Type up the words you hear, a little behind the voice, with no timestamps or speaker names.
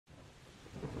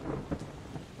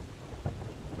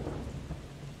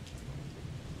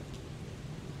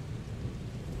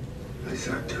is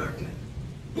our darkness.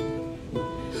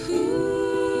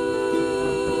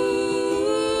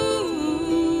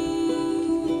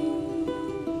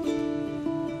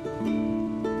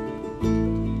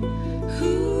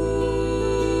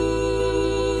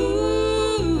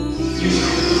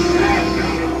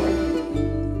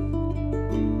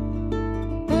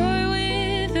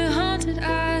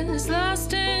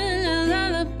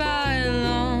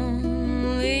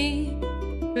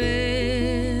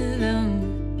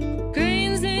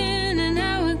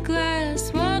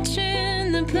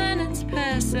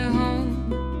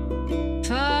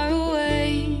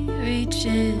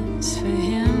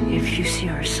 If you see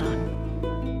our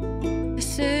son,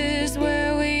 this is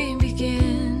where we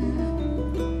begin.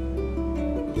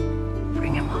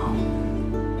 Bring him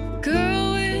home.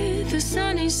 Girl with a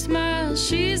sunny smile,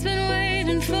 she's been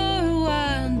waiting for a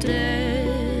while.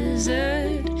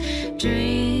 Desert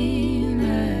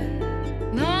dreamer,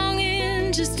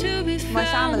 longing just to be found. My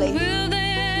family. Will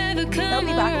they ever come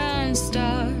around?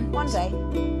 Start one day.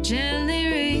 Gently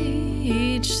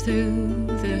reach through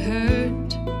the hurt.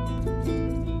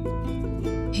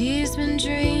 He's been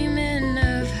dreaming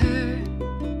of her.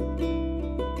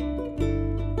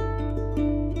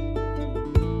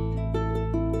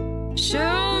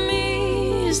 Show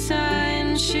me a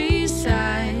sign, she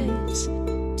sighs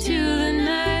to the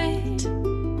night,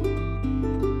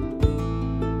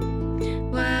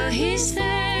 while he's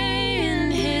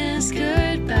saying his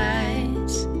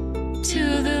goodbyes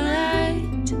to the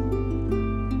light.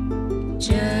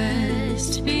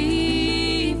 Just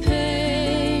be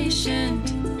patient.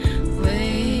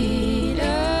 Wait a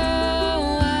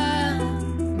while.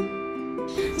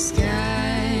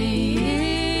 Sky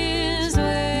is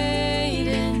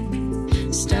waiting.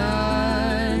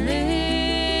 Starlit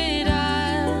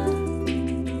Isle.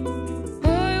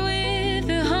 Boy with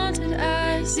the haunted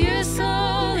eyes, you're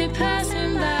slowly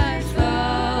passing by,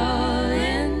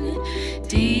 falling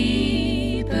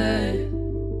deeper.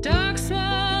 Dark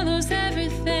swallows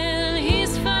everything.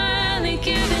 He's finally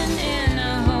given in.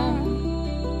 A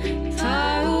home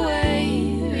far away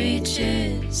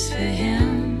reaches for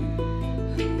him.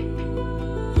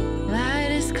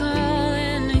 Light is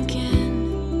calling again.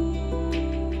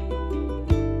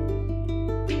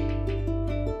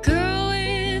 Girl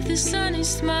with the sunny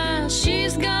smile,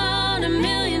 she's gone a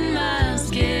million miles,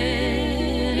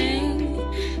 getting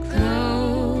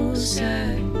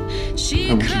closer.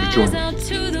 She cries out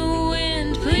to the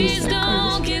wind, please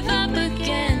don't give up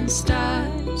again.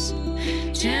 Stars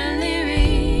gently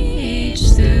reach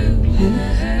through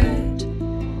the hurt.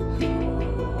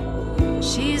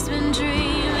 She's been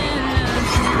dreaming of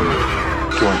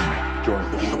Join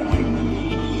me.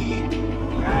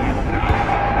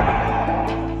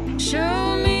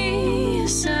 Show me a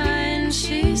sign,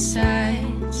 she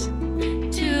sighs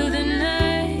to the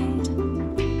night,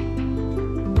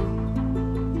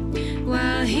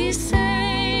 while he's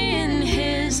saying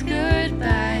his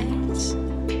goodbyes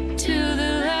to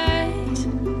the light.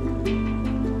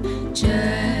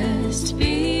 Just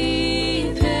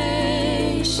be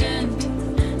patient.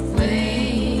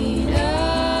 Wait a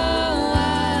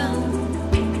while.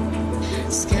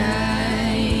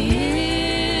 Sky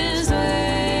is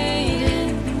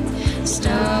waiting.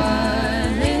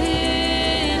 Starlit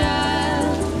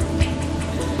Isle.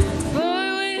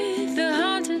 Boy with the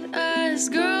haunted eyes,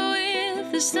 girl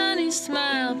with the sunny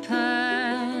smile,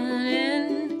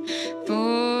 pining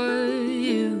for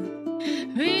you.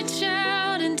 Reach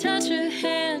out and touch her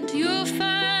hand, you'll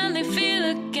finally feel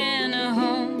again. A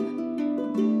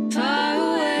home far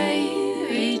away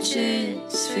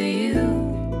reaches for you.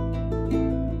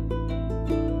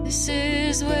 This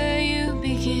is where you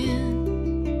begin.